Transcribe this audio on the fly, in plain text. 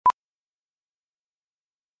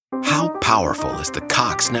How powerful is the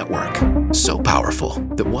Cox network? So powerful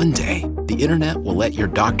that one day, the internet will let your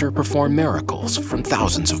doctor perform miracles from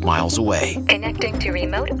thousands of miles away. Connecting to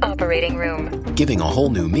remote operating room. Giving a whole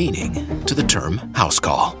new meaning to the term house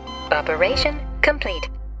call. Operation complete.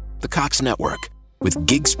 The Cox network. With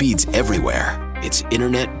gig speeds everywhere. It's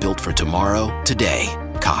internet built for tomorrow, today.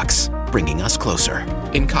 Cox, bringing us closer.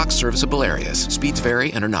 In Cox serviceable areas, speeds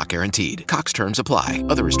vary and are not guaranteed. Cox terms apply.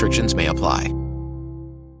 Other restrictions may apply.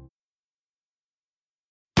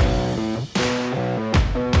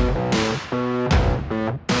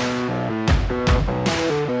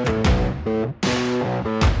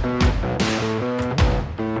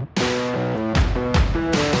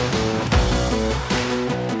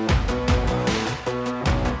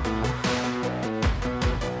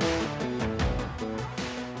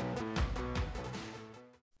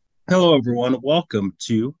 Hello, everyone. Welcome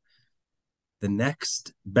to the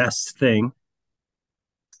next best thing.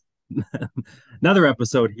 Another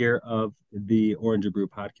episode here of the Orange and Brew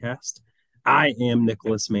podcast. I am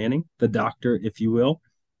Nicholas Manning, the doctor, if you will.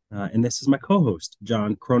 And this is my co-host,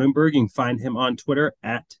 John Cronenberg. You can find him on Twitter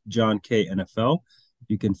at JohnKNFL.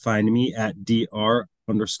 You can find me at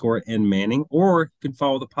dr_and_Manning, or you can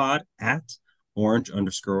follow the pod at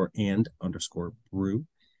orange_and_brew.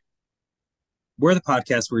 We're the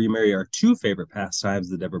podcast where you marry our two favorite pastimes,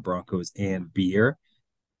 the Denver Broncos and beer.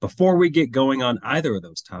 Before we get going on either of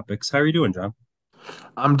those topics, how are you doing, John?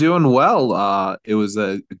 I'm doing well. It was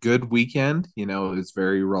a good weekend. It was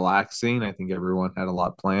very relaxing. I think everyone had a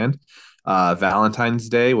lot planned. Valentine's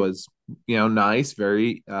Day was, nice.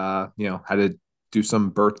 Very, had to do some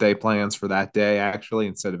birthday plans for that day, actually,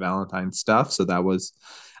 instead of Valentine's stuff. So that was,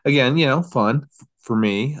 again, fun for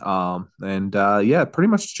me. Pretty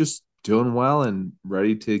much just doing well and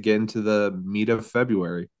ready to get into the meat of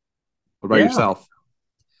February. What about yourself?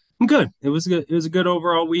 I'm good. It was good. It was a good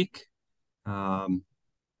overall week. My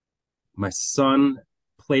son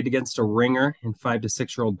played against a ringer in 5 to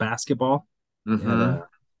 6-year-old basketball. Mm-hmm. Had a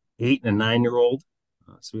 8 and a 9-year-old.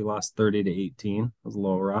 So we lost 30 to 18. It was a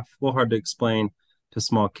little rough, a little hard to explain to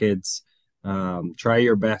small kids. Try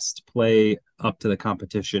your best to play up to the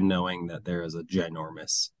competition, knowing that there is a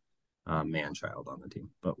ginormous man-child on the team.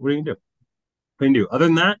 But what are you gonna do? What are you gonna do? Other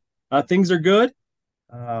than that, things are good.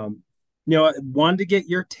 I wanted to get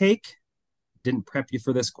your take. Didn't prep you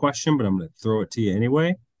for this question, but I'm going to throw it to you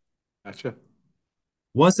anyway. Gotcha.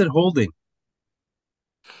 Was it holding?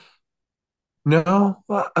 No.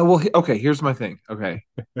 Well, okay, here's my thing. Okay.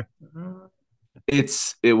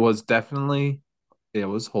 it was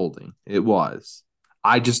holding. It was.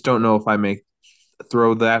 I just don't know if I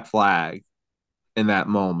throw that flag in that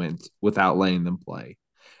moment without letting them play.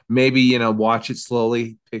 Maybe, watch it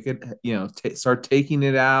slowly, pick it, start taking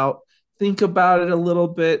it out, think about it a little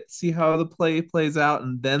bit, see how the play plays out,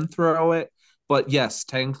 and then throw it. But yes,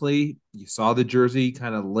 technically, you saw the jersey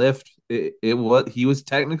kind of lift. He was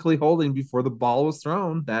technically holding before the ball was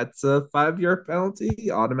thrown. That's a 5-yard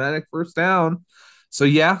penalty, automatic first down. So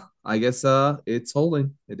yeah, I guess it's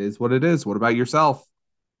holding. It is what it is. What about yourself?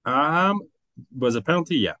 Was a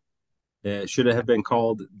penalty? Yeah. It should have been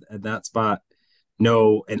called at that spot.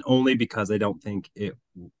 No, and only because I don't think I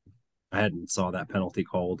hadn't saw that penalty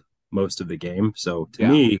called most of the game. So to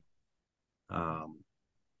me,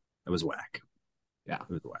 it was whack. Yeah,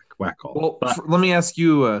 it was whack call. Well, let me ask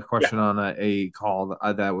you a question on a call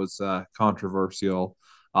that was controversial.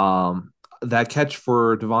 That catch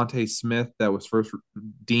for Devontae Smith that was first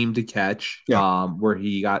deemed a catch, where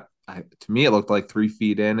he got, to me, it looked like 3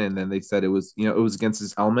 feet in, and then they said it was against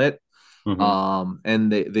his helmet. Mm-hmm.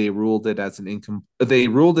 And they ruled it as they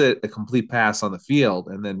ruled it a complete pass on the field,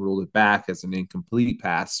 and then ruled it back as an incomplete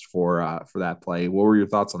pass for that play. What were your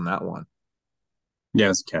thoughts on that one? Yeah, it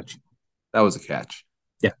was a catch. That was a catch.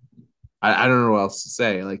 Yeah, I don't know what else to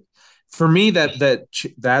say. Like, for me,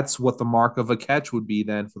 that's what the mark of a catch would be.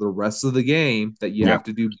 Then for the rest of the game, that you have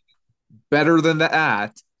to do better than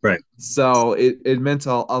that. Right. So it meant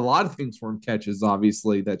a lot of things weren't catches,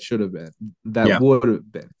 obviously, that should have been, would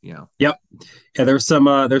have been, Yep. Yeah, there's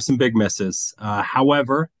some big misses.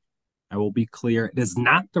 However, I will be clear, it is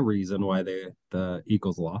not the reason why the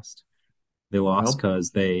Eagles lost. They lost because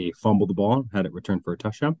they fumbled the ball, had it returned for a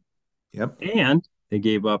touchdown. Yep. And they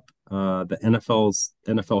gave up the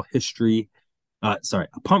NFL history. A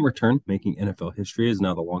punt return, making NFL history, is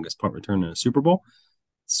now the longest punt return in a Super Bowl.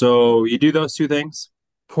 So you do those two things.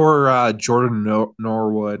 Poor Jordan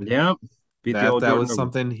Norwood. Yeah, that was Norwood.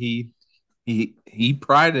 Something he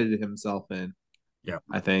prided himself in. Yeah,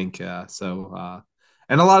 I think so.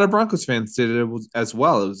 And a lot of Broncos fans did it as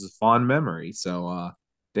well. It was a fond memory. So,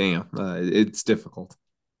 it's difficult.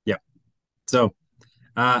 Yeah. So,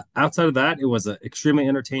 Outside of that, it was an extremely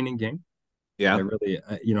entertaining game. I Yeah. really,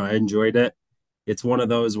 I enjoyed it. It's one of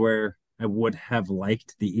those where I would have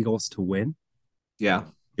liked the Eagles to win, Yeah.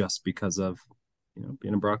 just because of,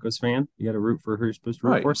 being a Broncos fan. You got to root for who you're supposed to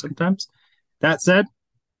root Right. for sometimes. That said,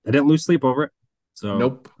 I didn't lose sleep over it. So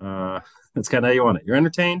Nope. that's kind of how you want it. You're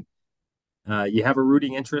entertained. You have a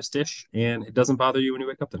rooting interest ish, and it doesn't bother you when you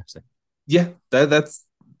wake up the next day. Yeah, that's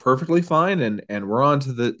perfectly fine. And we're on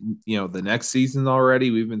to the next season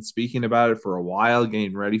already. We've been speaking about it for a while,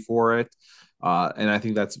 getting ready for it. And I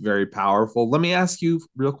think that's very powerful. Let me ask you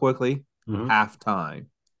real quickly, Mm-hmm. halftime.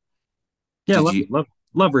 Yeah, Did you love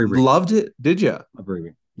Riri. loved it? Did you? Love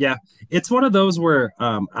Riri. Yeah, it's one of those where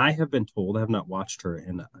I have been told, I have not watched her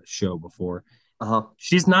in a show before. Uh-huh.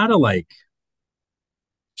 She's not a like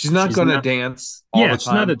She's not she's going to not dance all yeah, the she's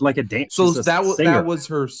not time. like a dance, So she's a that singer. was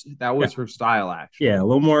her that Yeah. was her style Yeah, actually. a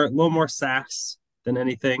little more sass than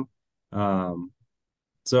anything. Um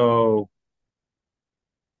so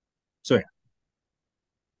so yeah,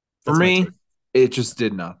 For that's my take. me, it just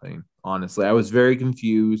did nothing. Honestly, I was very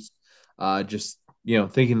confused. Just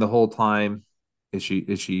thinking the whole time, is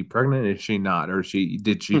she pregnant? Is she not? Or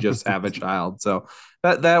did she just have a child? So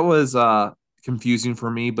that was confusing for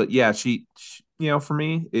me. But yeah, for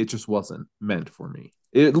me, it just wasn't meant for me.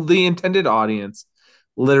 The intended audience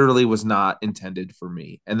literally was not intended for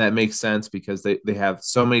me, and that makes sense because they have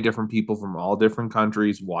so many different people from all different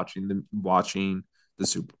countries watching the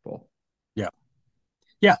Super Bowl. Yeah.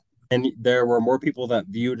 Yeah. And there were more people that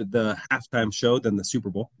viewed the halftime show than the Super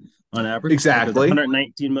Bowl on average. Like there's Exactly.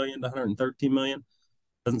 119 million to 113 million.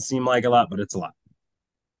 Doesn't seem like a lot, but it's a lot.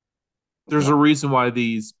 It's a There's a lot. reason why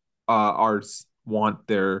these artists want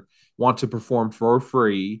to perform for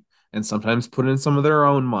free and sometimes put in some of their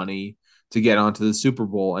own money to get onto the Super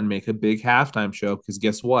Bowl and make a big halftime show. Because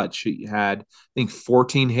guess what? She had, I think,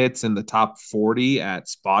 14 hits in the top 40 at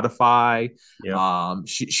Spotify. Yep.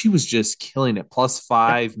 She was just killing it. Plus Yep.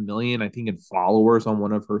 5 million, I think, in followers on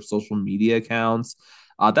one of her social media accounts.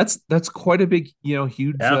 That's quite a big,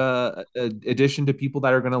 huge Yeah. addition to people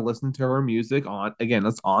that are going to listen to her music on, again,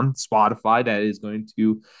 that's on Spotify, that is going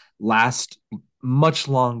to last much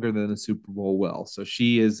longer than the Super Bowl will. So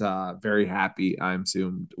she is very happy, I'm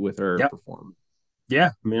assumed, with her Yep. performance.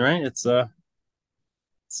 Yeah. I mean, right. It's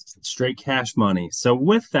straight cash money. So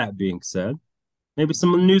with that being said, maybe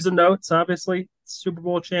some news and notes, obviously. Super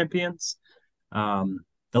Bowl champions.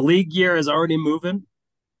 The league year is already moving.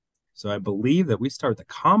 So I believe that we start the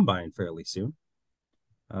combine fairly soon,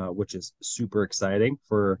 which is super exciting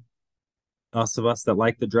for us that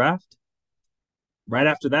like the draft. Right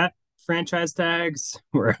after that, franchise tags.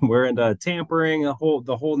 We're into tampering, the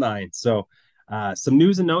whole nine. So some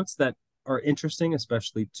news and notes that are interesting,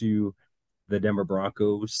 especially to the Denver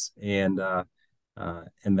Broncos and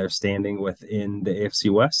their standing within the AFC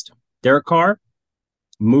West. Derek Carr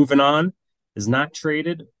moving on is not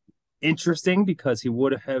traded. Interesting because he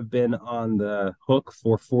would have been on the hook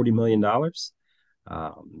for $40 million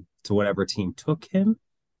to whatever team took him.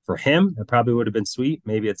 For him, it probably would have been sweet.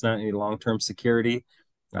 Maybe it's not any long term security.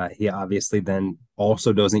 He obviously then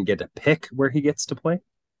also doesn't get to pick where he gets to play.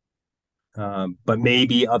 But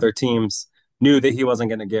maybe other teams knew that he wasn't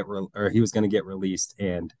going to or he was going to get released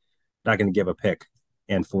and not going to give a pick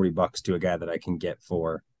and $40 to a guy that I can get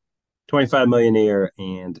for 25 million a year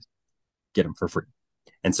and get him for free.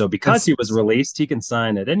 And so And because he was released, he can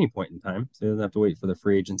sign at any point in time. So he doesn't have to wait for the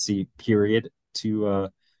free agency period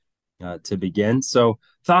to begin. So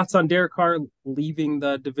thoughts on Derek Carr leaving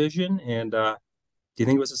the division, and do you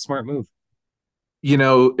think it was a smart move?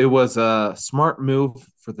 it was a smart move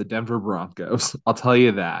for the Denver Broncos. I'll tell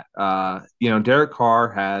you that. Derek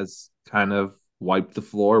Carr has kind of wiped the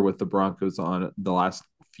floor with the Broncos on the last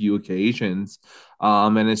few occasions.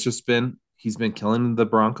 And he's been killing the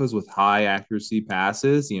Broncos with high accuracy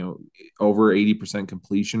passes, over 80%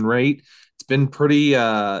 completion rate. It's been pretty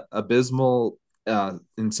abysmal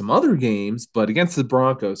in some other games, but against the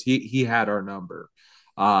Broncos, he had our number.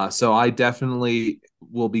 So I definitely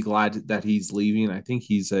will be glad that he's leaving. I think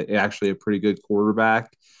he's actually a pretty good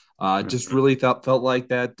quarterback. Just really felt like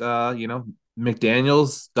that.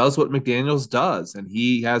 McDaniels does what McDaniels does, and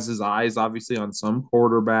he has his eyes obviously on some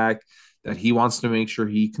quarterback that he wants to make sure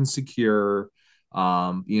he can secure.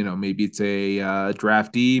 Maybe it's a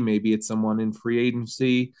draftee, maybe it's someone in free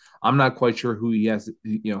agency. I'm not quite sure who he has,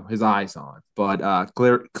 his eyes on, but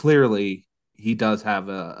clearly he does have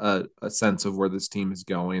a sense of where this team is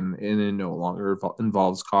going, and it no longer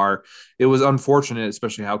involves Carr. It was unfortunate,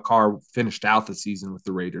 especially how Carr finished out the season with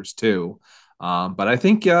the Raiders too. But I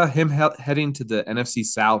think him heading to the NFC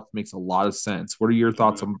South makes a lot of sense. What are your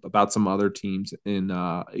thoughts about some other teams in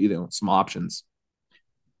some options?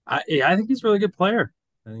 I think he's a really good player.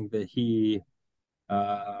 I think that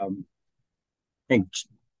I think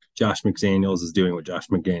Josh McDaniels is doing what Josh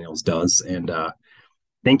McDaniels does, and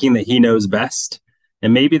thinking that he knows best.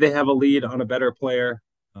 And maybe they have a lead on a better player.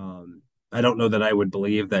 Um, I don't know that I would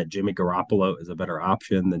believe that Jimmy Garoppolo is a better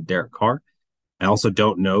option than Derek Carr. I also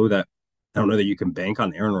I don't know that you can bank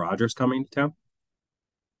on Aaron Rodgers coming to town.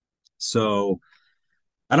 So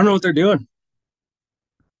I don't know what they're doing.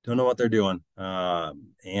 Don't know what they're doing.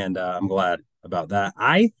 And I'm glad about that.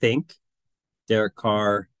 Derek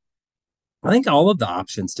Carr, I think all of the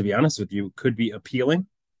options, to be honest with you, could be appealing.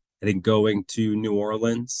 I think going to New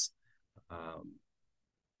Orleans, um,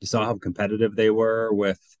 you saw how competitive they were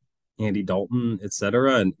with Andy Dalton, et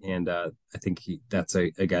cetera. And I think that's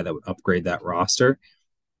a guy that would upgrade that roster.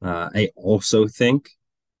 I also think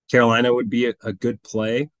Carolina would be a good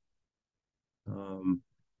play. Um,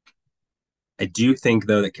 I do think,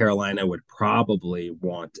 though, that Carolina would probably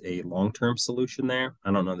want a long-term solution there.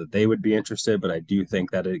 I don't know that they would be interested, but I do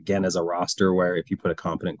think that, again, as a roster where if you put a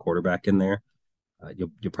competent quarterback in there,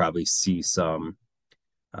 you'll probably see some,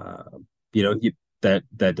 uh,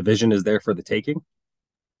 that division is there for the taking.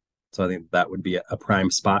 So I think that would be a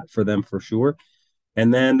prime spot for them for sure.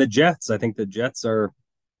 And then the Jets, I think the Jets are,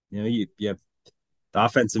 you have the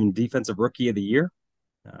offensive and defensive rookie of the year.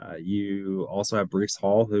 You also have Brees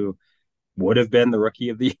Hall, who would have been the rookie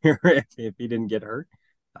of the year if he didn't get hurt.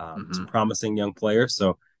 Some Mm-hmm. promising young players.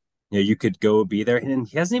 So, you could go be there. And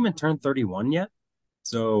he hasn't even turned 31 yet.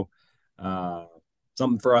 So, uh,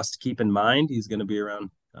 something for us to keep in mind. He's going to be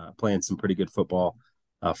around playing some pretty good football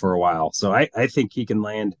for a while. So, I think he can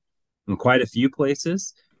land in quite a few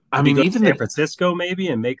places. I Maybe mean, go to even San the Francisco, maybe,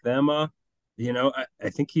 and make them I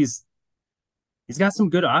think he's got some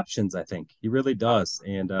good options. I think he really does,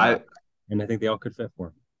 I and I think they all could fit for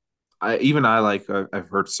him. I've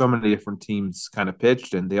heard so many different teams kind of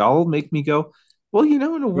pitched, and they all make me go, well, in a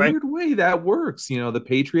Right? weird way that works. The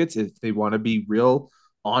Patriots, if they want to be real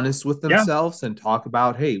honest with Yeah, themselves and talk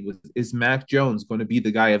about, hey, is Mac Jones going to be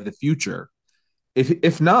the guy of the future?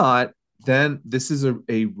 If not, then this is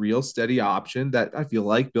a real steady option that I feel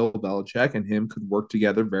like Bill Belichick and him could work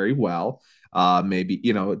together very well. Maybe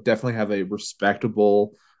definitely have a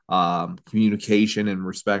respectable communication and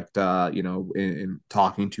respect, in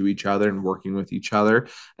talking to each other and working with each other.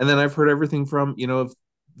 And then I've heard everything from if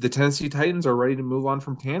the Tennessee Titans are ready to move on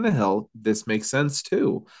from Tannehill, this makes sense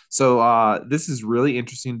too. So this is really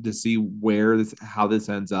interesting to see how this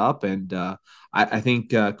ends up, and I think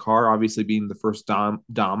Carr obviously being the first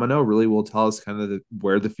domino really will tell us kind of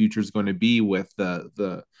where the future is going to be with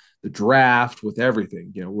the draft, with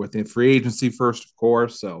everything, with the free agency first, of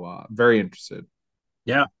course. So very interested.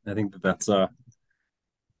 yeah. I think that's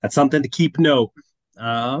something to keep note.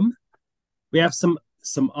 Um, we have some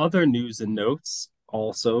other news and notes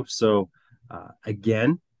also. So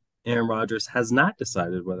again, Aaron Rodgers has not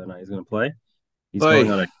decided whether or not he's going to play. He's going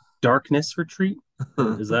Hey, on a darkness retreat,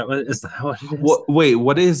 or is that what it is? what? Wait,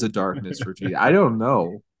 what is a darkness retreat? I don't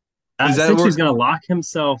know. Is that Essentially, where? he's going to lock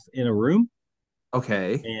himself in a room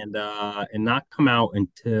Okay, and not come out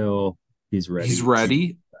until he's he's ready to.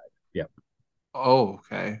 ready. Yeah, Oh,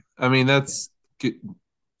 okay. I mean, yeah.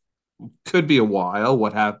 could be a while.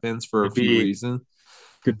 What happens for a Could few be reasons.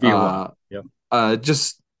 could be a while. Uh, Yep.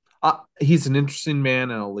 just he's an interesting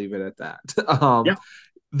man, and I'll leave it at that. Yep.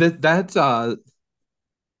 That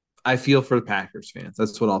I feel for the Packers fans.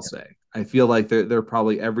 That's what I'll say. I feel like they're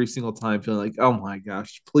probably every single time feeling like, oh my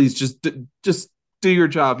gosh, please just do your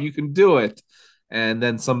job. You can do it. And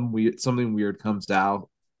then something weird comes out,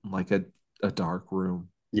 like a dark room.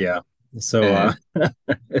 Yeah. So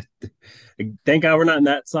And thank God we're not in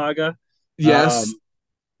that saga. yes, Um,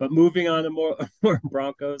 but moving on to more more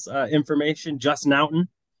Broncos information. Justin Naughton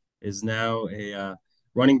is now a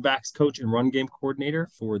running backs coach and run game coordinator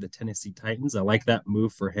for the Tennessee Titans. I like that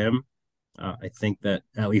move for him. I think that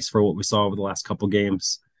at least for what we saw over the last couple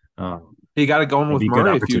games, he got it going it'll with be a good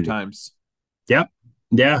Murray a few opportunity. times. Yep.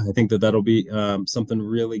 Yeah, I think that that'll be something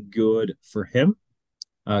really good for him.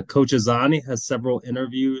 Coach Azani has several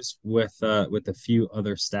interviews with a few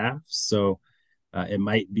other staff, so it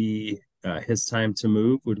might be his time to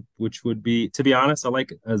move, which would be, to be honest, I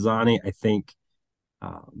like Azani. I think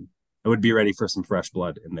I would be ready for some fresh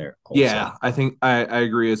blood in there also. Yeah, I think I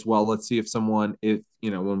agree as well. Let's see if someone, if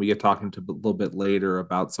when we get talking to a little bit later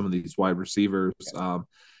about some of these wide receivers,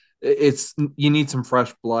 it's you need some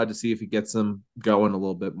fresh blood to see if he gets them going a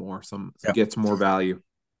little bit more, some Yeah, gets more value.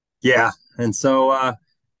 yeah, and so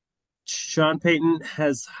Sean Payton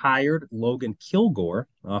has hired Logan Kilgore,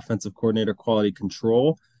 offensive coordinator, quality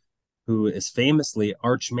control, who is famously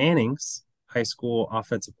Arch Manning's high school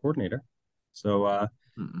offensive coordinator. So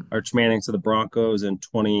Mm-mm. Arch Manning to the Broncos in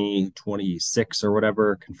 2026 or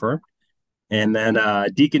whatever confirmed. And then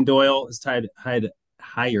Deacon Doyle is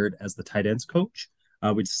hired as the tight ends coach.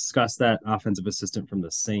 We discussed that offensive assistant from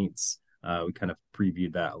the Saints. We kind of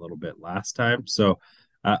previewed that a little bit last time. So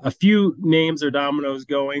a few names or dominoes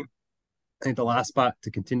going. I think the last spot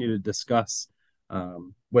to continue to discuss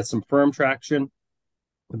with some firm traction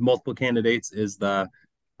with multiple candidates is the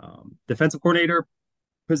defensive coordinator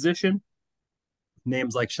position.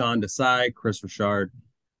 Names like Sean Desai, Chris Richard,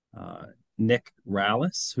 uh, Nick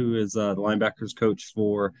Rallis, who is the linebackers coach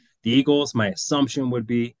for the Eagles. My assumption would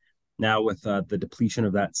be now with the depletion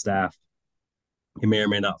of that staff, he may or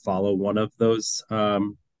may not follow one of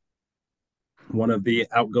the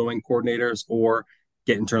outgoing coordinators or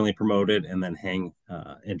get internally promoted and then hang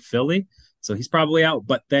in Philly. So he's probably out.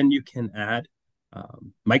 But then you can add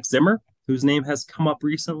Mike Zimmer, whose name has come up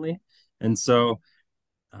recently. And so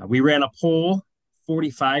we ran a poll.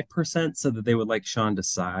 45% said that they would like Sean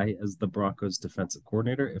Desai as the Broncos defensive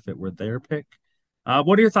coordinator if it were their pick.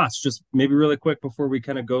 What are your thoughts? Just maybe really quick before we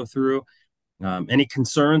kind of go through any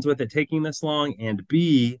concerns with it taking this long? And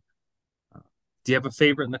B, do you have a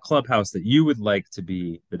favorite in the clubhouse that you would like to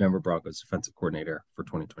be the Denver Broncos defensive coordinator for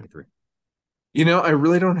 2023? I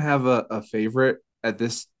really don't have a favorite at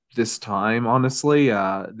this time, honestly.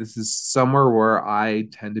 This is somewhere where I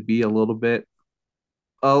tend to be a little bit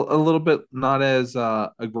not as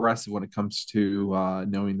aggressive when it comes to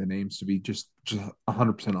knowing the names, to be just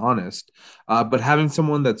 100% honest. But having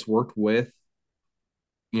someone that's worked with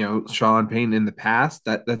Sean Payton in the past,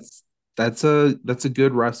 that's a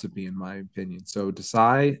good recipe in my opinion. So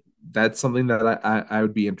Desai, that's something that I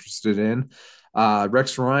would be interested in.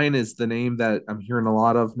 Rex Ryan is the name that I'm hearing a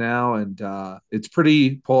lot of now, and it's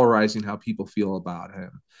pretty polarizing how people feel about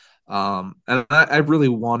him. And I really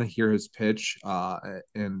want to hear his pitch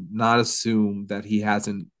and not assume that he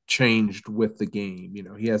hasn't changed with the game.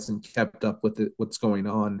 He hasn't kept up with what's going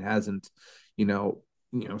on, hasn't, you know,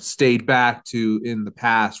 stayed back to in the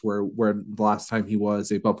past where the last time he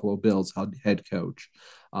was a Buffalo Bills head coach.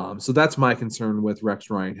 So that's my concern with Rex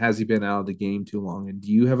Ryan. Has he been out of the game too long? And do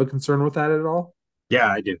you have a concern with that at all? Yeah,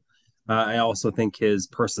 I do. I also think his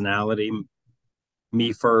personality,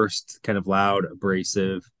 me first, kind of loud,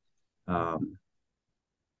 abrasive. Um,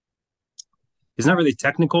 he's not really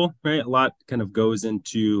technical, right? A lot kind of goes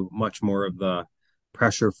into much more of the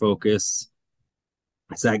pressure focus.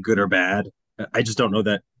 Is that good or bad? I just don't know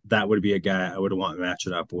that that would be a guy I would want to match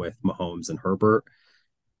it up with Mahomes and Herbert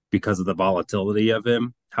because of the volatility of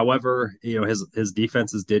him. However, his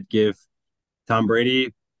defenses did give Tom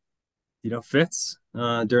Brady, fits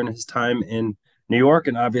during his time in New York,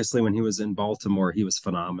 and obviously when he was in Baltimore, he was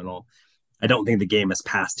phenomenal. I don't think the game has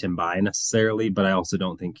passed him by necessarily, but I also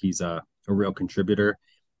don't think he's a real contributor.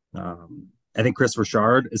 I think Chris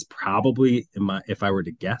Richard is probably, if I were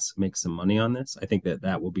to guess, make some money on this. I think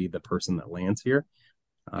that will be the person that lands here.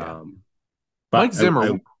 Yeah. But Mike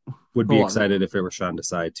Zimmer. I would be excited if it were Sean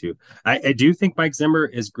Desai too. I do think Mike Zimmer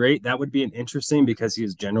is great. That would be an interesting because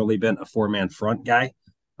he's generally been a four-man front guy.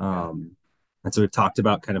 And so we've talked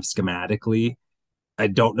about kind of schematically. I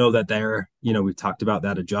don't know that we've talked about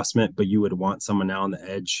that adjustment, but you would want someone now on the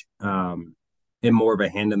edge in more of a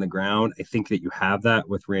hand in the ground. I think that you have that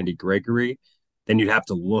with Randy Gregory. Then you'd have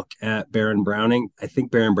to look at Baron Browning. I think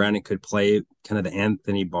Baron Browning could play kind of the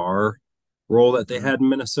Anthony Barr role that they had in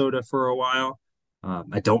Minnesota for a while.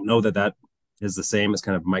 I don't know that is the same as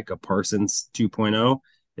kind of Micah Parsons 2.0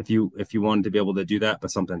 if you wanted to be able to do that, but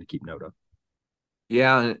something to keep note of.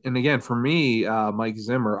 Yeah, and again, for me, Mike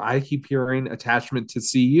Zimmer, I keep hearing attachment to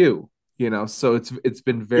CU. So it's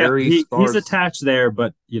been very he's attached there,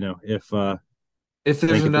 but if there's if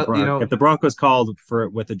the Broncos called for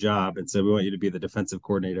it with a job and said we want you to be the defensive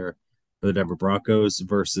coordinator for the Denver Broncos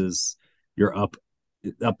versus you're up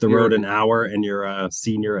the road an hour and you're a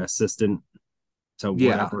senior assistant to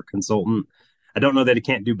whatever consultant, I don't know that he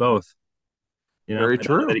can't do both. Very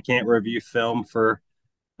true. I don't know that he can't review film for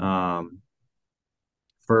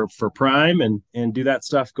Prime and do that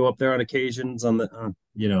stuff. Go up there on occasions on the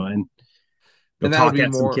and go talk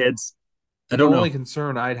at some kids. I don't know. The only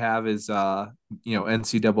concern I'd have is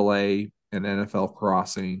NCAA and NFL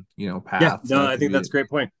crossing paths. Yeah, no, I think that's a great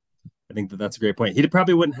point. I think that's a great point. He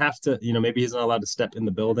probably wouldn't have to, maybe he's not allowed to step in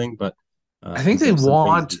the building, but I think they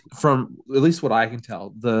want, from at least what I can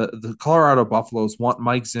tell, the Colorado Buffaloes want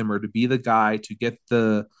Mike Zimmer to be the guy to get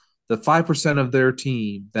the 5% of their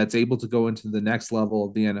team that's able to go into the next level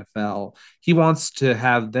of the NFL. He wants to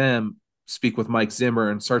have them speak with Mike Zimmer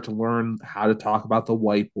and start to learn how to talk about the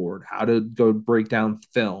whiteboard, how to go break down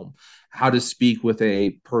film, how to speak with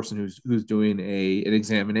a person who's doing an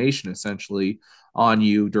examination essentially on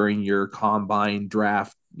you during your combine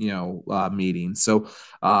draft, meeting. So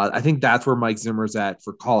I think that's where Mike Zimmer's at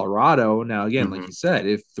for Colorado. Now, again, like you said,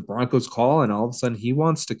 if the Broncos call and all of a sudden he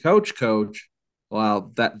wants to coach,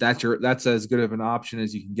 well, that's as good of an option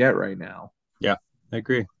as you can get right now. Yeah, I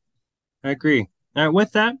agree. All right,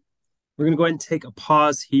 with that, we're going to go ahead and take a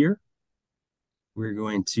pause here. We're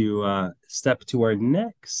going to step to our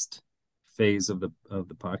next phase of the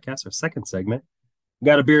podcast, our second segment. We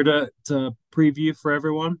got a beer to preview for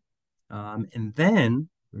everyone. And then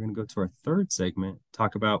we're going to go to our third segment,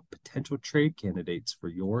 talk about potential trade candidates for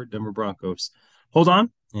your Denver Broncos. Hold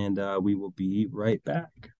on, and we will be right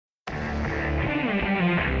back.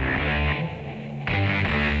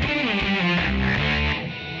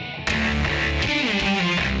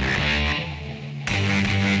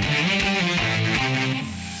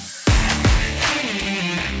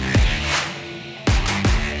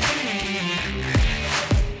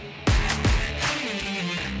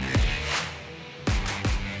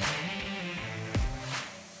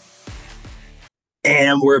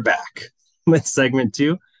 And we're back with segment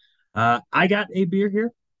 2. I got a beer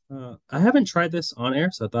here. I haven't tried this on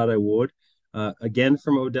air, so I thought I would. Again,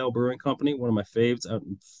 from Odell Brewing Company, one of my faves out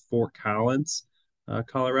in Fort Collins,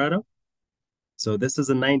 Colorado. So this is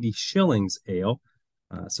a 90 shillings ale.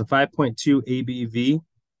 So 5.2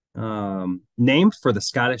 ABV. Named for the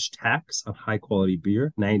Scottish tax on high-quality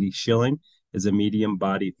beer, 90 shilling is a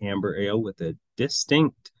medium-bodied amber ale with a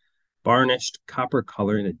distinct varnished copper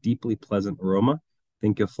color and a deeply pleasant aroma.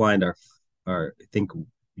 We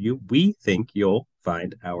think you'll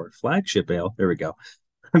find our flagship ale. There we go.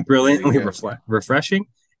 Brilliantly refreshing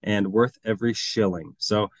and worth every shilling.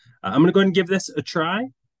 So I'm going to go ahead and give this a try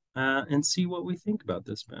and see what we think about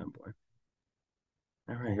this bad boy.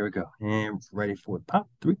 All right, here we go. And ready for the pop.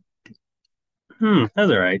 3, 2. That was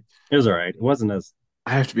all right. It was all right. It wasn't as...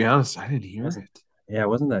 I have to be honest, I didn't hear it. Yeah, it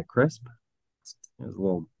wasn't that crisp. It was a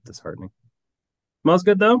little disheartening. Smells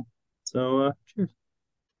good, though. So, cheers.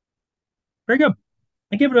 Very good.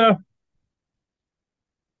 I give it a...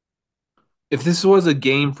 If this was a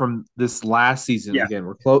game from this last season, again,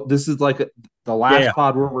 we're close. This is like the last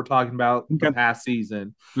pod where we're talking about the past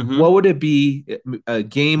season. What would it be,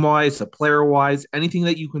 game-wise, player-wise, anything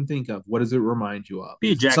that you can think of? What does it remind you of?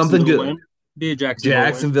 Be a Something good. Win. Be a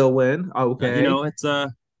Jacksonville win. Okay. It's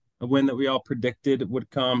a win that we all predicted would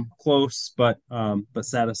come close, but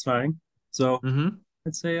satisfying. So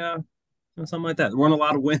I'd say something like that. There weren't a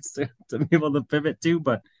lot of wins to be able to pivot to,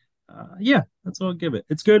 but that's what I'll give it.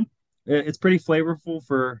 It's good. It's pretty flavorful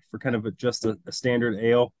for kind of just a standard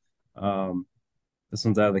ale. This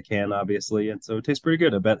one's out of the can, obviously, and so it tastes pretty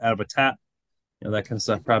good. I bet out of a tap, that kind of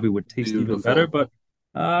stuff probably would taste even better. But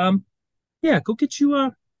go get you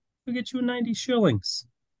a 90 shillings.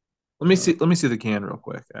 Let me see the can real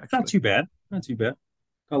quick. Actually, not too bad.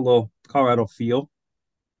 Got a little Colorado feel.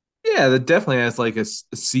 Yeah, that definitely has like a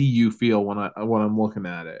CU feel when I'm looking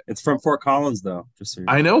at it. It's from Fort Collins, though. Just so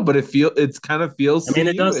I know, but it kind of feels. I mean,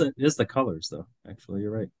 it doesn't. It is the colors, though. Actually,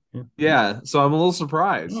 you're right. Yeah, so I'm a little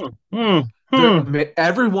surprised.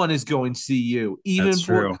 Everyone is going CU, even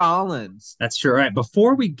Fort Collins. That's true. All right,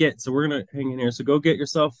 before we get, so we're gonna hang in here. So go get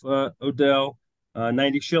yourself Odell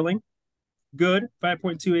 90 shilling. Good,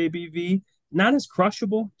 5.2 ABV. Not as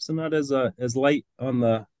crushable, so not as light on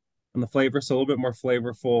the flavor, so a little bit more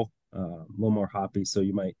flavorful, a little more hoppy. So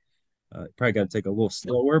you might probably got to take a little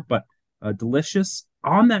slower, but delicious.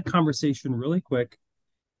 On that conversation, really quick,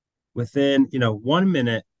 within 1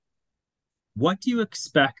 minute, what do you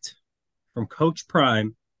expect from Coach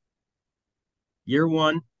Prime? Year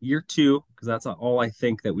 1, year 2, because that's all I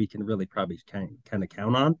think that we can really probably kind of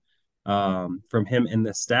count on from him and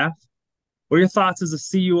this staff. What are your thoughts as a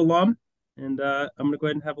CU alum? And I'm going to go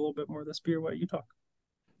ahead and have a little bit more of this beer while you talk.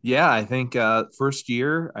 Yeah, I think first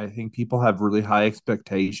year, I think people have really high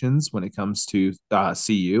expectations when it comes to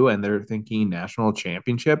CU, and they're thinking national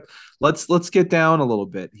championship. Let's get down a little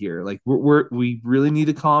bit here. Like we really need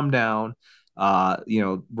to calm down.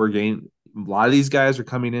 We're getting a lot of these guys are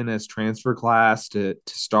coming in as transfer class to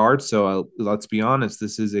start. So let's be honest,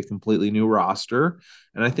 this is a completely new roster,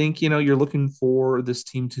 and I think you're looking for this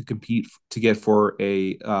team to compete to get for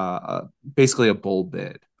basically a bowl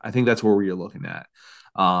bid. I think that's where you're looking at.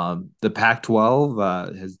 The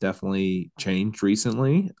Pac-12 has definitely changed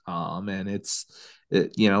recently, and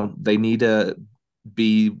they need to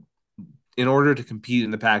be in order to compete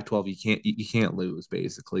in the Pac-12, you can't lose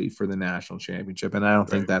basically for the national championship, and I don't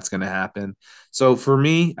think Right. that's going to happen. So for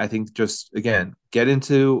me, I think just again get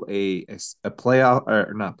into a playoff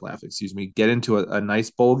or not playoff, excuse me, get into a nice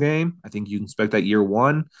bowl game. I think you can expect that year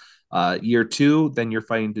one, year two, then you're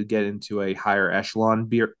fighting to get into a higher echelon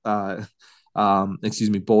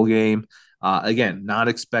bowl game. Again, not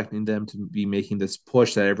expecting them to be making this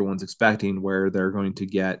push that everyone's expecting, where they're going to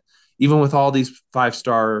get even with all these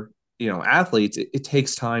 5-star athletes, it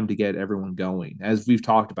takes time to get everyone going. As we've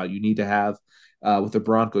talked about, you need to have with the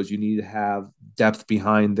Broncos, you need to have depth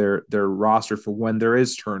behind their roster for when there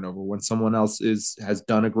is turnover, when someone else has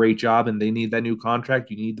done a great job and they need that new contract.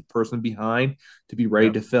 You need the person behind to be ready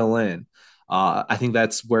Yep. to fill in. I think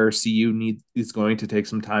that's where CU is going to take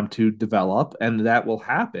some time to develop, and that will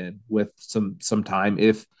happen with some time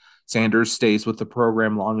if Sanders stays with the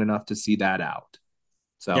program long enough to see that out.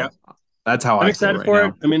 So Yep. that's how I'm I feel excited right for it.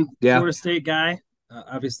 now. I mean, Yeah. Florida State guy,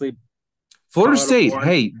 obviously Florida Colorado State, born.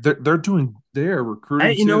 hey, they're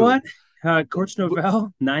recruiting You know too. what? Coach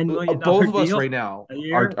Novell, $9 million Both of us deal right now a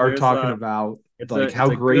year. are There's talking about like it's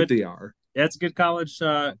how a great good they are. yeah, it's a good college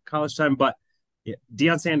time. But yeah,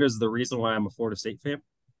 Deion Sanders is the reason why I'm a Florida State fan.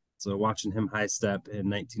 So watching him high step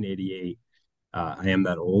in 1988, I am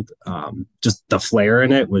that old. Just the flair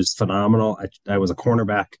in it was phenomenal. I was a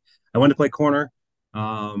cornerback. I wanted to play corner.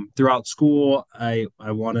 Throughout school, I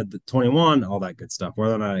wanted the 21, all that good stuff.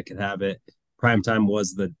 Whether or not I could have it, prime time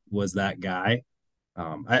was that guy.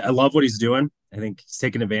 I love what he's doing. I think he's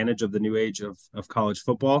taking advantage of the new age of college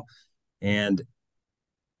football, and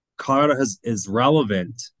Colorado is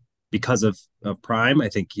relevant because of Prime. I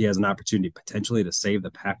think he has an opportunity potentially to save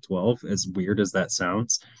the Pac-12, as weird as that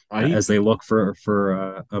sounds, Right? as they look for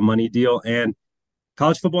a money deal and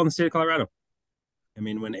college football in the state of Colorado. I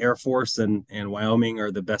mean, when Air Force and Wyoming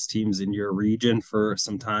are the best teams in your region for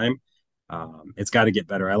some time, it's got to get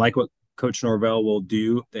better. I like what Coach Norvell will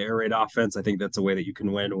do, the air raid offense. I think that's a way that you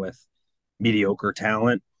can win with mediocre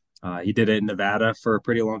talent. He did it in Nevada for a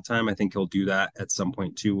pretty long time. I think he'll do that at some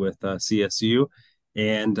point too with CSU.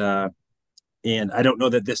 And and I don't know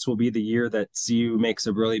that this will be the year that CU makes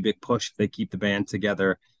a really big push if they keep the band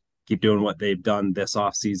together, keep doing what they've done this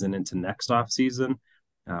offseason into next offseason.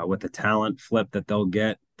 With the talent flip that they'll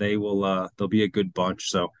get, they'll be a good bunch.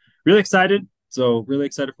 So really excited. So really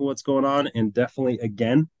excited for what's going on. And definitely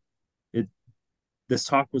again, it this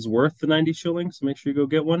talk was worth the 90 shillings. So make sure you go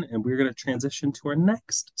get one. And we're gonna transition to our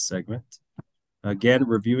next segment. Again,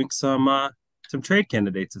 reviewing some trade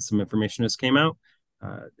candidates and some information just came out.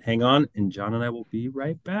 Hang on, and John and I will be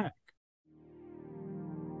right back.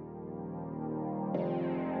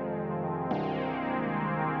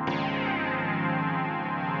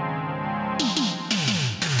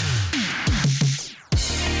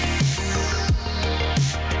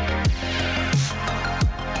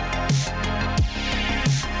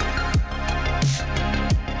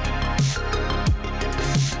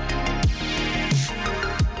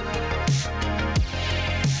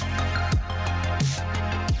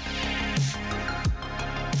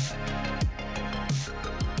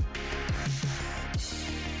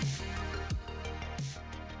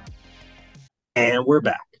 And we're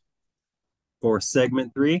back for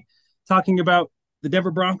segment 3, talking about the Denver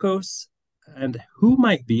Broncos and who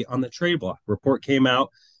might be on the trade block. Report came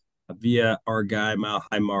out via our guy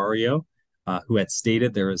Mario, who had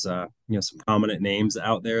stated there was some prominent names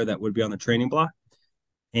out there that would be on the trading block,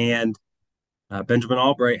 and Benjamin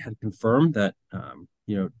Albright had confirmed that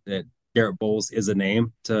that Garrett Bolles is a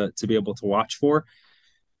name to be able to watch for.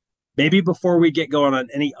 Maybe before we get going on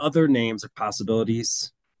any other names or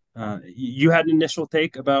possibilities, you had an initial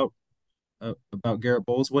take about Garrett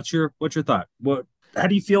Bolles. What's your thought? How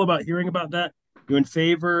do you feel about hearing about that? You in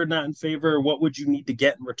favor, not in favor? What would you need to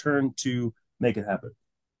get in return to make it happen?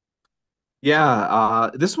 Yeah,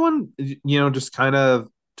 this one, just kind of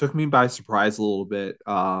took me by surprise a little bit,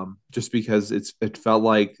 just because it felt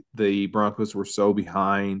like the Broncos were so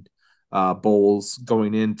behind Bowles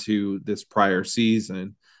going into this prior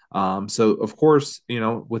season. So of course,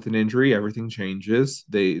 with an injury, everything changes.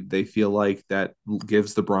 They feel like that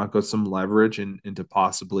gives the Broncos some leverage and into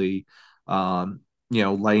possibly, moving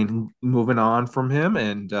on from him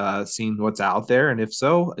and seeing what's out there. And if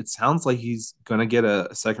so, it sounds like he's going to get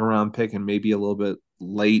a second round pick and maybe a little bit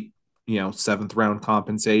late, seventh round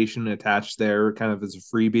compensation attached there, kind of as a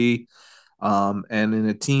freebie. And in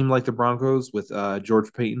a team like the Broncos with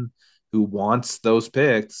George Payton, who wants those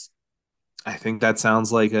picks, I think that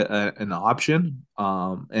sounds like an option.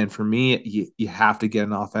 And for me, you have to get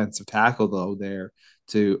an offensive tackle though there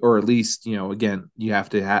to, or at least, again, you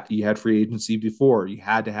had free agency before. You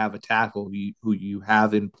had to have a tackle who you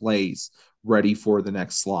have in place ready for the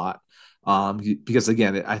next slot. Because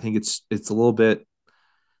again, I think it's a little bit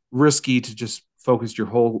risky to just focus your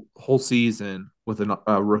whole season with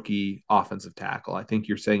a rookie offensive tackle. I think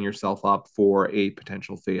you're setting yourself up for a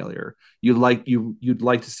potential failure. You'd like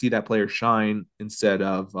to see that player shine instead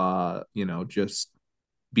of just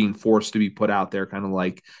being forced to be put out there, kind of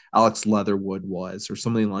like Alex Leatherwood was, or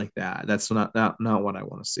something like that. That's not what I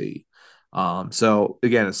want to see. So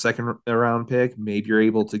again, a second round pick, maybe you're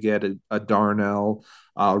able to get a Darnell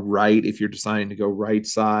Wright if you're deciding to go right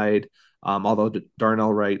side. Although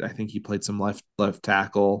Darnell Wright, I think he played some left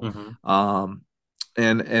tackle. Mm-hmm.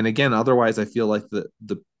 And again, otherwise, I feel like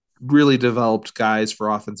the really developed guys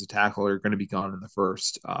for offensive tackle are going to be gone in the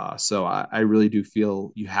first. So I really do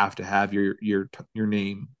feel you have to have your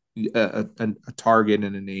name, a target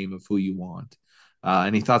and a name of who you want.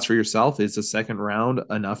 Any thoughts for yourself? Is the second round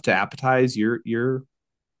enough to appetize your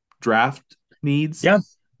draft needs? Yeah.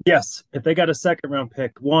 Yes. If they got a second round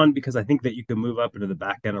pick, one, because I think that you can move up into the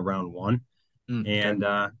back end of round one and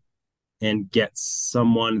Okay. and get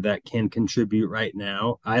someone that can contribute right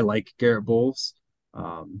now. I like Garrett Bowles.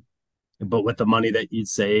 But with the money that you'd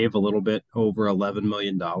save, a little bit over $11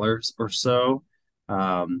 million or so,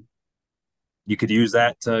 um, you could use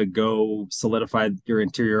that to go solidify your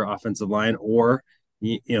interior offensive line. Or,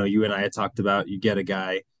 you and I had talked about you get a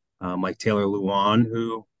guy like Taylor Lewan,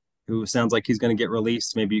 who sounds like he's going to get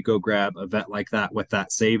released. Maybe you go grab a vet like that with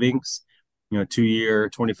that savings. 2-year,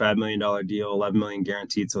 $25 million deal, 11 million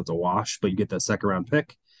guaranteed, so it's a wash. But you get that second round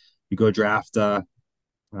pick. You go draft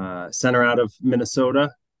center out of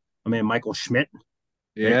Minnesota. I mean, Michael Schmidt,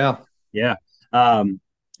 right? Yeah. Yeah. And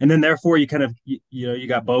then therefore you kind of, you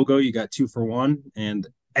got Bogo, you got 2-for-1. And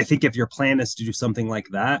I think if your plan is to do something like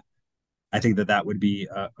that, I think that would be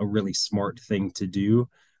a really smart thing to do.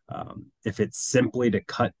 If it's simply to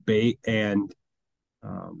cut bait and,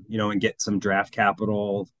 and get some draft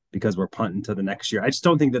capital because we're punting to the next year. I just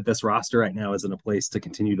don't think that this roster right now is in a place to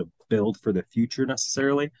continue to build for the future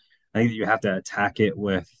necessarily. I think that you have to attack it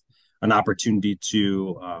with an opportunity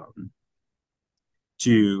to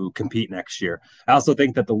compete next year. I also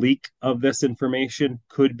think that the leak of this information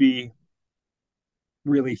could be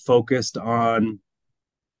really focused on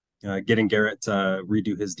getting Garrett to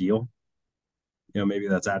redo his deal. Maybe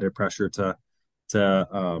that's added pressure to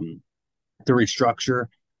restructure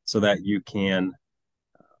so that you can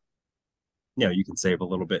save a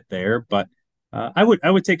little bit there. But I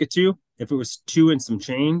would take it too. If it was 2 and some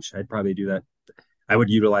change, I'd probably do that. I would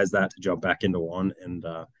utilize that to jump back into 1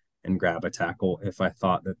 and grab a tackle if I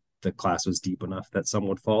thought that the class was deep enough that some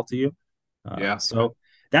would fall to you. Yeah. So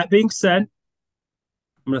that being said,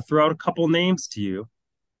 I'm going to throw out a couple names to you.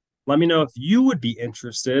 Let me know if you would be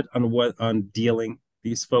interested on dealing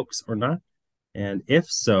these folks or not, and if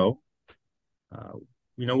so,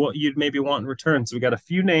 what you'd maybe want in return. So we got a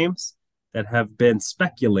few names that have been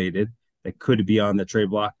speculated that could be on the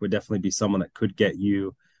trade block. Would definitely be someone that could get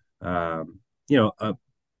you, could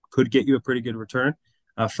get you a pretty good return.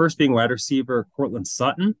 First being wide receiver Cortland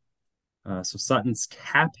Sutton. So Sutton's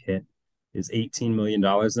cap hit is $18 million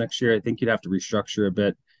next year. I think you'd have to restructure a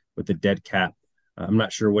bit with the dead cap. I'm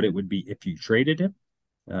not sure what it would be if you traded him.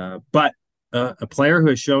 But a player who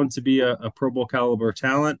has shown to be a Pro Bowl caliber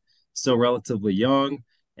talent, still relatively young,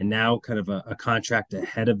 and now kind of a contract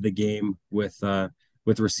ahead of the game with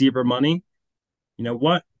receiver money.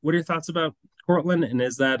 What are your thoughts about Cortland? And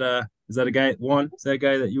is that a guy, one, is that a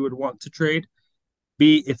guy that you would want to trade?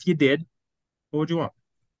 B, if you did, what would you want?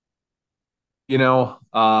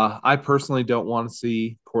 I personally don't want to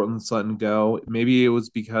see Cortland Sutton go. Maybe it was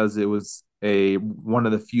because it was one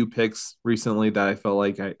of the few picks recently that I felt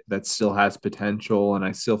like that still has potential, and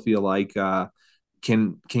I still feel like we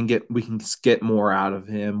can get more out of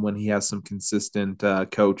him when he has some consistent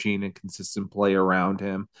coaching and consistent play around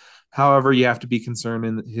him. However, you have to be concerned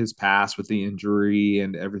in his past with the injury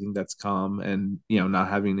and everything that's come, and not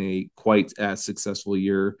having a quite as successful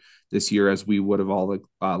year this year as we would have all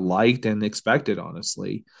liked and expected,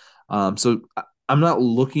 honestly. So I'm not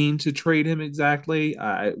looking to trade him exactly.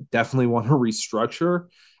 I definitely want to restructure,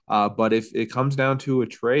 but if it comes down to a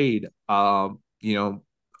trade, I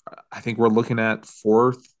think we're looking at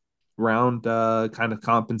fourth round kind of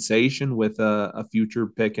compensation with a future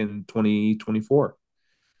pick in 2024.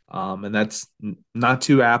 And that's not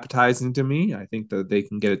too appetizing to me. I think that they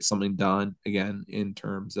can get something done again in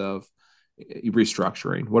terms of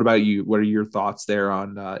restructuring. What about you? What are your thoughts there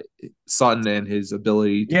on Sutton and his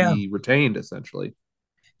ability to Yeah, be retained, essentially?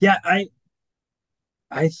 yeah,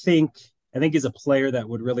 I think he's a player that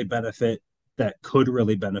would really benefit that could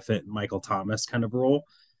really benefit Michael Thomas kind of role.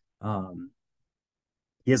 Um,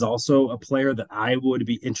 he is also a player that I would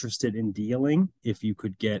be interested in dealing if you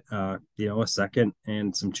could get a second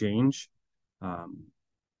and some change. Um,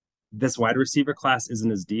 this wide receiver class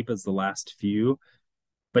isn't as deep as the last few,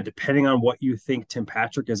 but depending on what you think Tim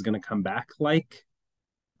Patrick is going to come back like,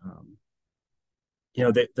 um,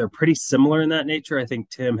 they're pretty similar in that nature. I think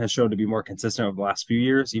Tim has shown to be more consistent over the last few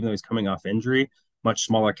years, even though he's coming off injury, much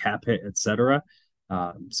smaller cap hit, etc.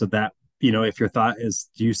 So that, if your thought is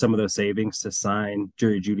to use some of those savings to sign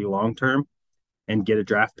Jerry Jeudy long term and get a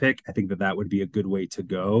draft pick, I think that would be a good way to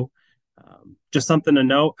go. Just something to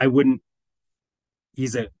know. I wouldn't.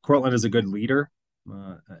 Cortland is a good leader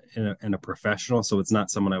and a professional, so it's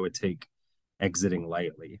not someone I would take exiting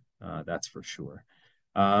lightly. That's for sure.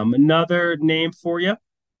 Another name for you,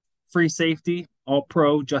 free safety, all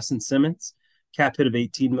pro Justin Simmons, cap hit of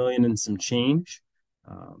 18 million and some change.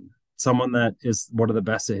 Someone that is one of the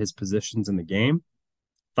best at his positions in the game.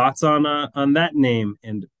 Thoughts on that name,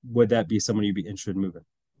 and would that be someone you'd be interested in moving?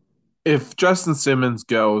 If Justin Simmons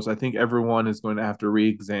goes, I think everyone is going to have to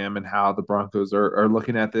re-examine how the Broncos are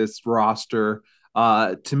looking at this roster.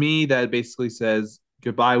 To me, that basically says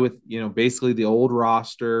goodbye with, basically the old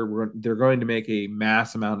roster. They're going to make a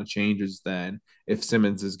mass amount of changes then if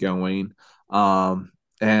Simmons is going.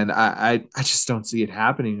 And I just don't see it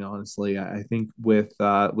happening, honestly. I think with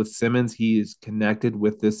Simmons, he is connected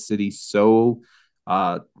with this city so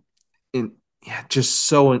in yeah, just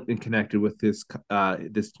so connected with this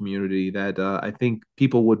community that I think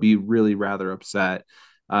people would be really rather upset.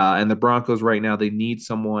 And the Broncos right now, they need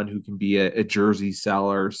someone who can be a jersey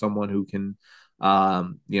seller, someone who can,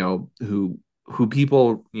 who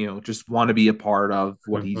people just want to be a part of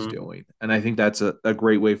what he's doing. And I think that's a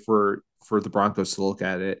great way for the Broncos to look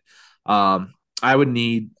at it. I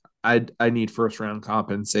need first round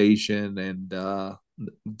compensation and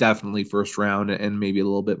definitely first round and maybe a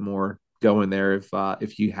little bit more going there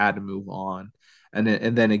if you had to move on, and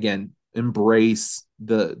then again embrace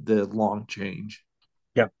the long change.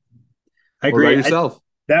 Yep, I agree. What about yourself?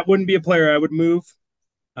 That wouldn't be a player I would move.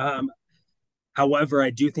 However,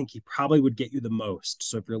 I do think he probably would get you the most.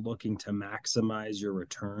 So if you're looking to maximize your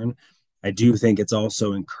return, I do think it's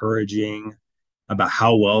also encouraging about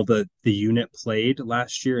how well the unit played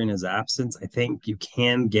last year in his absence. I think you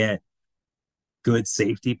can get good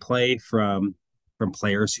safety play from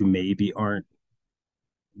players who maybe aren't,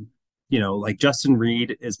 like Justin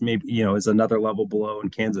Reed is maybe, is another level below in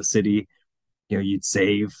Kansas City. You'd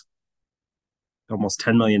save almost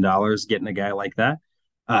 $10 million getting a guy like that.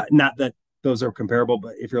 Not that those are comparable,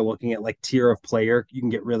 but if you're looking at like tier of player, you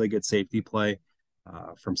can get really good safety play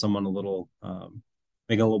from someone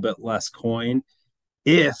making a little bit less coin.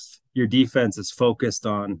 If your defense is focused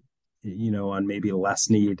on, on maybe less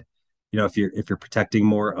need, if you're protecting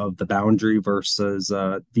more of the boundary versus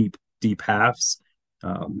deep halves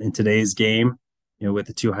in today's game, with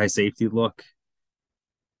the too high safety look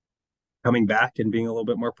coming back and being a little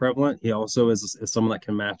bit more prevalent, he also is someone that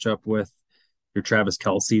can match up with your Travis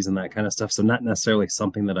Kelce's and that kind of stuff. So not necessarily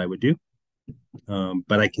something that I would do,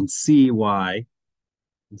 but I can see why.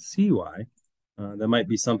 That might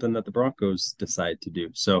be something that the Broncos decide to do.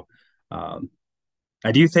 So.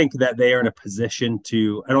 I do think that they are in a position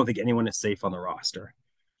to, I don't think anyone is safe on the roster.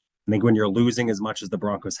 I think when you're losing as much as the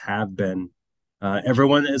Broncos have been,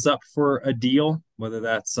 everyone is up for a deal, whether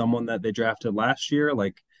that's someone that they drafted last year,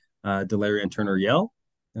 like Delarian Turner-Yell,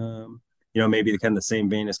 maybe kind of the same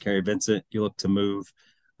vein as Kerry Vincent, you look to move.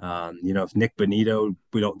 If Nick Bonito,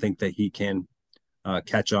 we don't think that he can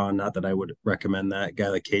catch on, not that I would recommend that. Guy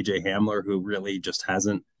like KJ Hamler, who really just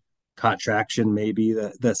hasn't caught traction, maybe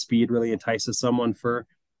the speed really entices someone for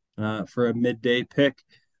a midday pick.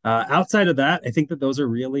 Outside of that, I think that those are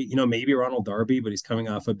really, maybe Ronald Darby, but he's coming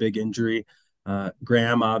off a big injury.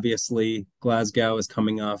 Graham, obviously, Glasgow is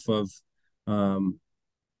coming off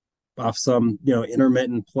some,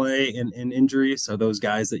 intermittent play and injuries. So those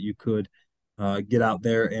guys that you could get out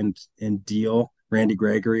there and deal. Randy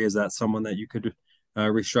Gregory, is that someone that you could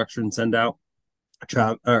restructure and send out?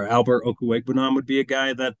 Albert Okwuegbunam would be a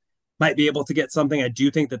guy that might be able to get something. I do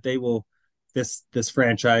think that they will. This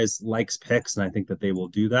franchise likes picks, and I think that they will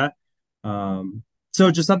do that. So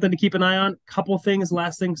just something to keep an eye on. Couple things,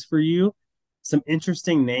 last things for you. Some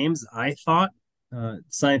interesting names I thought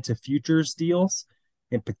signed to futures deals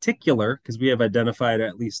in particular, because we have identified,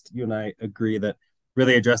 at least you and I agree, that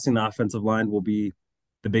really addressing the offensive line will be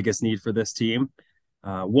the biggest need for this team.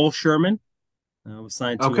 Will Sherman was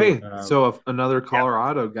signed to another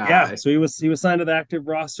Colorado guy. Yeah, so he was signed to the active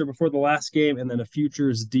roster before the last game, and then a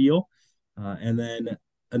futures deal, and then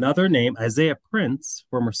another name, Isaiah Prince,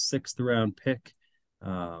 former sixth round pick,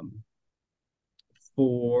 um,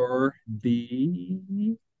 for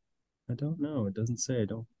the, I don't know. It doesn't say. I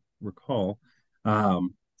don't recall.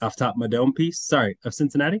 Off top of my dome piece. Sorry, of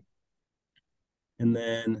Cincinnati. And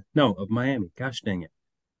then, no, of Miami. Gosh dang it.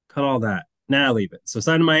 Cut all that. Nah, leave it. So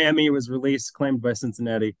signed to Miami, was released, claimed by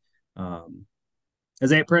Cincinnati. Um,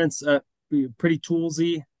 Isaiah Prince, pretty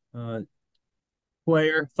toolsy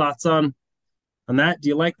player. Thoughts on that? Do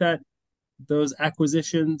you like that? Those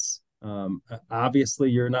acquisitions? Obviously,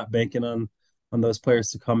 you're not banking on those players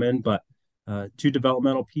to come in, but two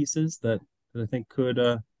developmental pieces that I think could,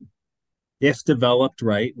 if developed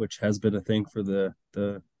right, which has been a thing for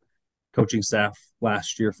the coaching staff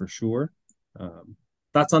last year for sure.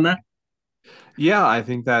 Thoughts on that? Yeah, I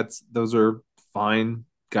think those are fine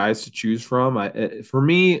guys to choose from. For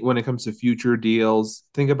me, when it comes to future deals,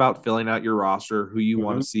 think about filling out your roster, who you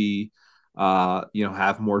want Mm-hmm. to see,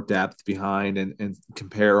 have more depth behind, and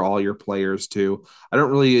compare all your players to. I don't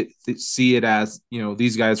really see it as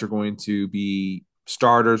these guys are going to be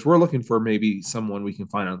starters. We're looking for maybe someone we can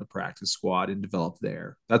find on the practice squad and develop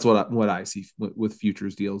there. That's what I see with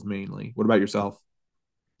futures deals mainly. What about yourself?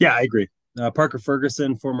 Yeah, I agree. Parker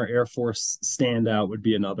Ferguson, former Air Force standout, would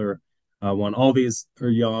be another one. All these are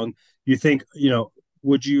young. You think,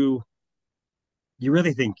 would you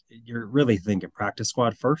really think you're really thinking practice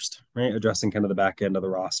squad first, right? Addressing kind of the back end of the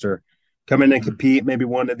roster, come in and compete. Maybe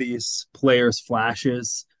one of these players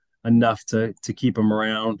flashes enough to keep them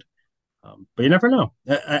around, but you never know.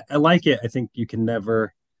 I like it. I think you can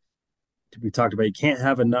never. We talked about you can't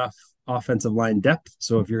have enough offensive line depth.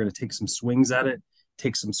 So if you're going to take some swings at it,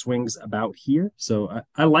 take some swings about here. So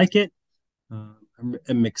I like it.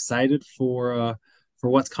 I'm excited for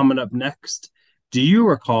what's coming up next. Do you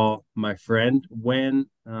recall, my friend, when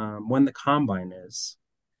the combine is?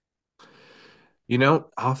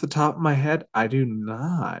 Off the top of my head, I do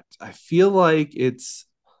not. I feel like is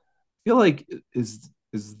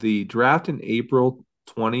the draft in April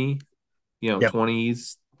 20, Yep.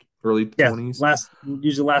 20s, early Yeah, 20s.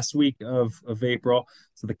 usually last week of April.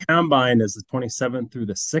 So the combine is the 27th through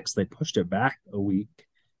the 6th. They pushed it back a week.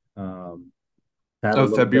 Um, had a Of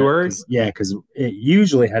little bit February. because it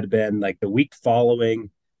usually had been like the week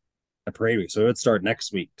following the parade week, so it would start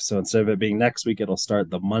next week. So instead of it being next week, it'll start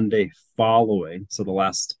the Monday following, so the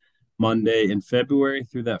last Monday in February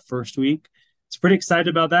through that first week. It's pretty excited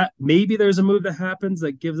about that. Maybe there's a move that happens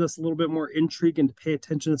that gives us a little bit more intrigue and to pay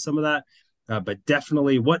attention to some of that. But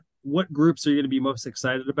definitely, what groups are you going to be most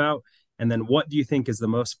excited about, and then what do you think is the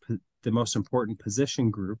most important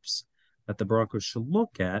position groups that the Broncos should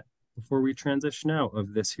look at before we transition out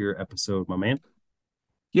of this here episode, my man?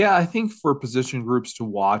 Yeah, I think for position groups to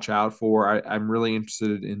watch out for, I'm really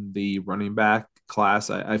interested in the running back class.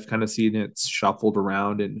 I've kind of seen it shuffled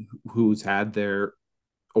around and who's had their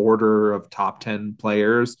order of top 10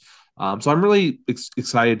 players. So I'm really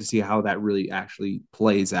excited to see how that really actually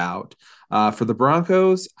plays out. For the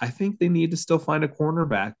Broncos, I think they need to still find a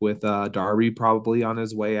cornerback with Darby probably on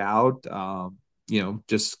his way out.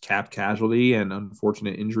 Just cap casualty and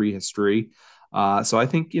unfortunate injury history. So I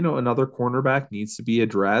think another cornerback needs to be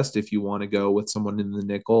addressed if you want to go with someone in the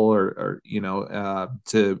nickel or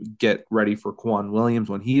to get ready for Quan Williams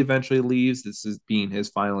when he eventually leaves. This is being his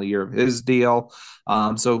final year of his deal.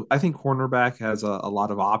 So I think cornerback has a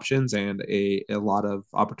lot of options and a lot of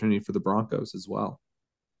opportunity for the Broncos as well.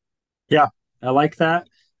 Yeah, I like that.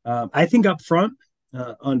 I think up front,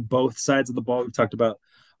 on both sides of the ball, we talked about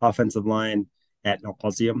offensive line at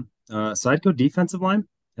nauseum. So I'd go defensive line.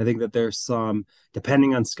 I think that there's some,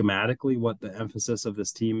 depending on schematically what the emphasis of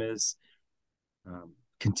this team is,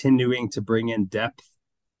 continuing to bring in depth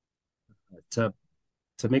to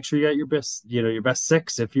make sure you got your best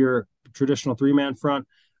six if you're a traditional three-man front,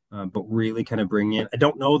 but really kind of bring in. I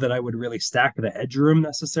don't know that I would really stack the edge room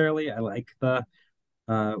necessarily. I like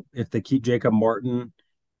if they keep Jacob Martin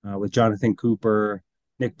with Jonathan Cooper,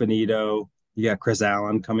 Nick Benito, you got Chris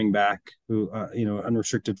Allen coming back, who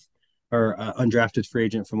unrestricted or undrafted free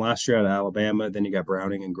agent from last year out of Alabama. Then you got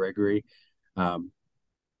Browning and Gregory. Um,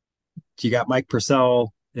 you got Mike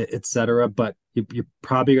Purcell, etc. But you're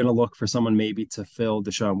probably going to look for someone maybe to fill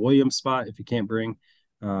Deshaun Williams' spot if you can't bring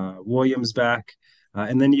Williams back.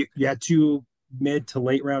 And then you had two mid to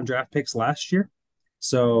late round draft picks last year.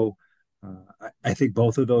 So I think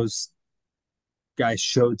both of those guys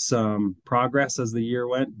showed some progress as the year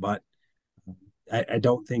went, but I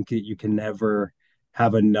don't think that you can never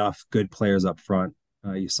have enough good players up front.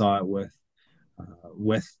 You saw it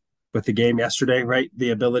with the game yesterday, right? The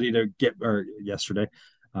ability to get or yesterday,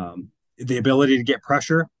 the ability to get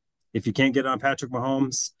pressure. If you can't get on Patrick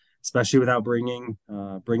Mahomes, especially without bringing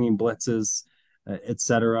blitzes,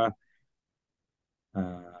 etc.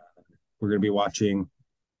 We're going to be watching,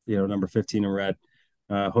 number 15 in red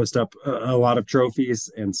host up a lot of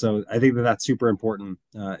trophies, and so I think that's super important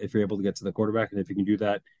if you're able to get to the quarterback, and if you can do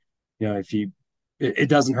that, it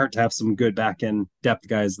doesn't hurt to have some good back end depth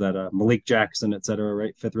guys that Malik Jackson, etc.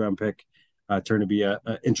 Right, 5th round pick, turn to be a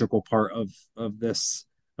integral part of this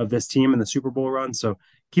team in the Super Bowl run. So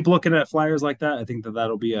keep looking at flyers like that. I think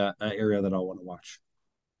that'll be a area that I'll want to watch.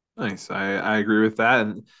 Nice. I agree with that.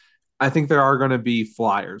 And I think there are going to be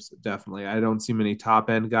flyers, definitely. I don't see many top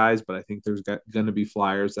end guys, but I think there's going to be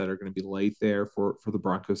flyers that are going to be late there for the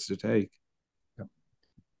Broncos to take.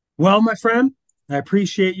 Well, my friend, I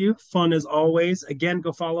appreciate you. Fun as always. Again,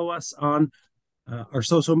 go follow us on our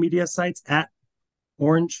social media sites at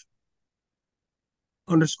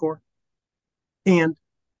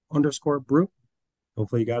orange_and_brew.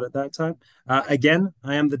 Hopefully you got it that time. Again,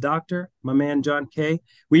 I am the doctor, my man, John K.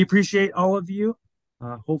 We appreciate all of you.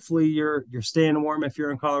 Hopefully you're staying warm if you're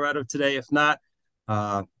in Colorado today. If not,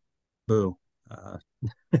 boo.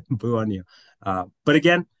 Boo on you. But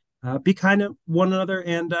again, be kind to one another,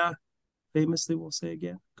 and famously we'll say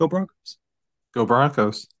again, go Broncos. Go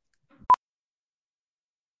Broncos.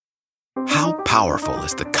 How powerful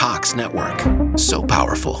is the Cox network? So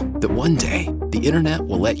powerful that one day the internet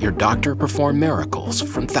will let your doctor perform miracles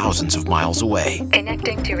from thousands of miles away.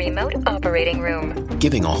 Connecting to remote operating room.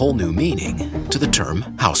 Giving a whole new meaning to the term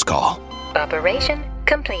house call. Operation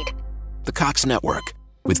complete. The Cox network.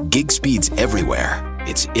 With gig speeds everywhere,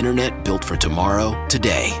 it's internet built for tomorrow,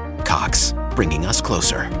 today. Cox, bringing us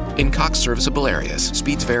closer. In Cox serviceable areas,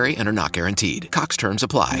 speeds vary and are not guaranteed. Cox terms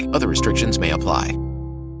apply. Other restrictions may apply.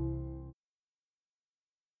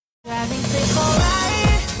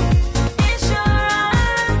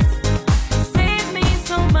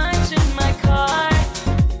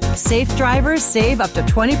 Safe drivers save up to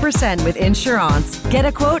 20% with Insurance. Get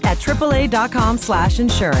a quote at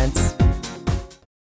AAA.com/insurance.